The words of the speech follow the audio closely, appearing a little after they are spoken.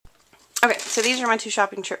Okay, so these are my 2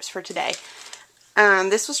 shopping trips for today.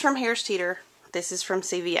 This was from Harris Teeter. This is from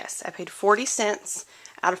CVS. I paid 40 cents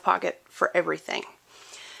out of pocket for everything.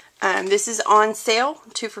 This is on sale,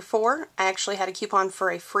 2 for $4. I actually had a coupon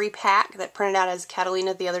for a free pack that printed out as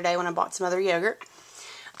Catalina the other day when I bought some other yogurt.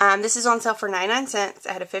 This is on sale for 99 cents.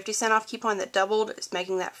 I had a 50-cent off coupon that doubled,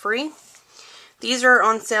 making that free. These are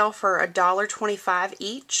on sale for $1.25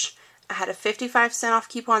 each. I had a 55-cent off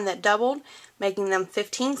coupon that doubled, making them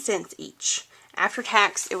 15 cents each. After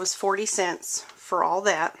tax, it was 40 cents for all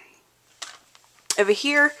that. Over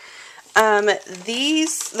here,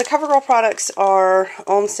 the CoverGirl products are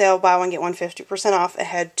on sale, buy one, get one 50% off. I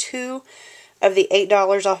had 2 of the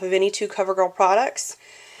 $8 off of any 2 CoverGirl products.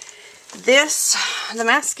 The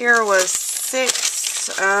mascara was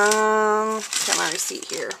got my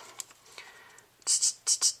receipt here.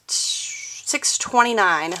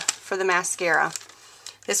 $6.29 for the mascara.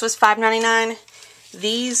 This was $5.99.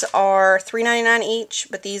 These are $3.99 each,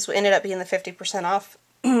 but these ended up being the 50% off.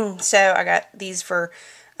 So I got these for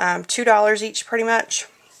 $2 each pretty much.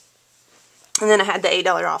 And then I had the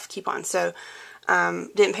 $8 off coupon, so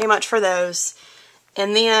didn't pay much for those.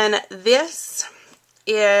 And then this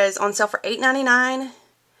is on sale for $8.99.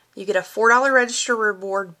 You get a $4 register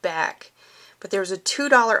reward back, but there's a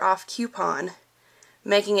 $2 off coupon,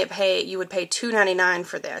 making it you would pay $2.99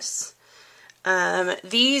 for this.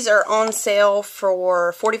 These are on sale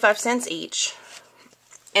for 45 cents each.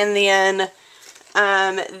 And then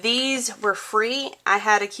these were free. I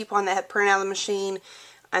had a coupon that had printed out of the machine,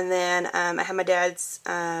 and then I had my dad's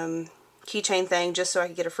keychain thing just so I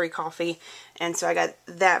could get a free coffee, and so I got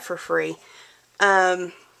that for free.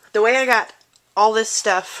 The way I got all this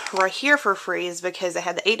stuff right here for free is because I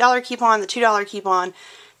had the $8 coupon, the $2 coupon,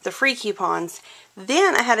 the free coupons.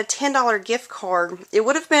 Then I had a $10 gift card. It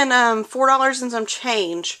would have been $4 and some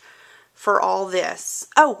change for all this.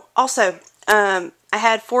 Oh, also, I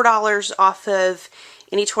had $4 off of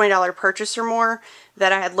any $20 purchase or more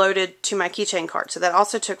that I had loaded to my keychain card. So that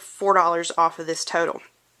also took $4 off of this total.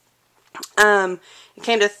 It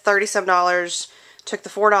came to $37, took the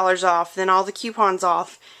 $4 off, then all the coupons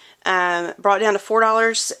off, brought it down to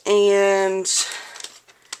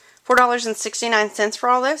 $4.69 for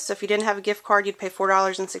all this. So if you didn't have a gift card, you'd pay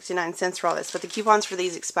 $4.69 for all this. But the coupons for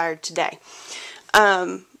these expired today.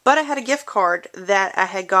 But I had a gift card that I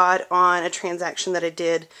had got on a transaction that I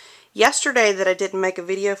did yesterday that I didn't make a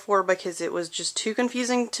video for because it was just too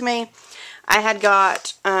confusing to me. I had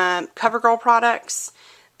got CoverGirl products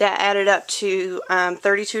that added up to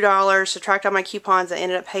 $32. Subtract all my coupons, I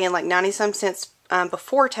ended up paying like 90-some cents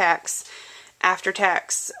before tax. After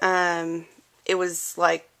tax, it was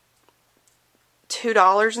like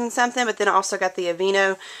 $2 and something, but then I also got the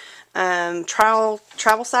Aveeno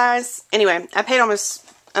travel size. Anyway, I paid almost,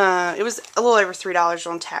 it was a little over $3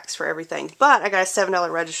 on tax for everything, but I got a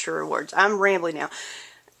 $7 register rewards. I'm rambling now.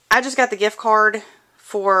 I just got the gift card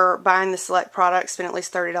for buying the select products, spent at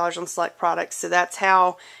least $30 on select products, so that's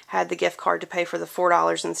how I had the gift card to pay for the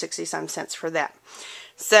 $4.60 some for that.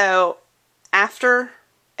 So after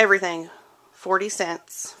everything, 40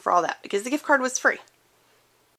 cents for all that, because the gift card was free.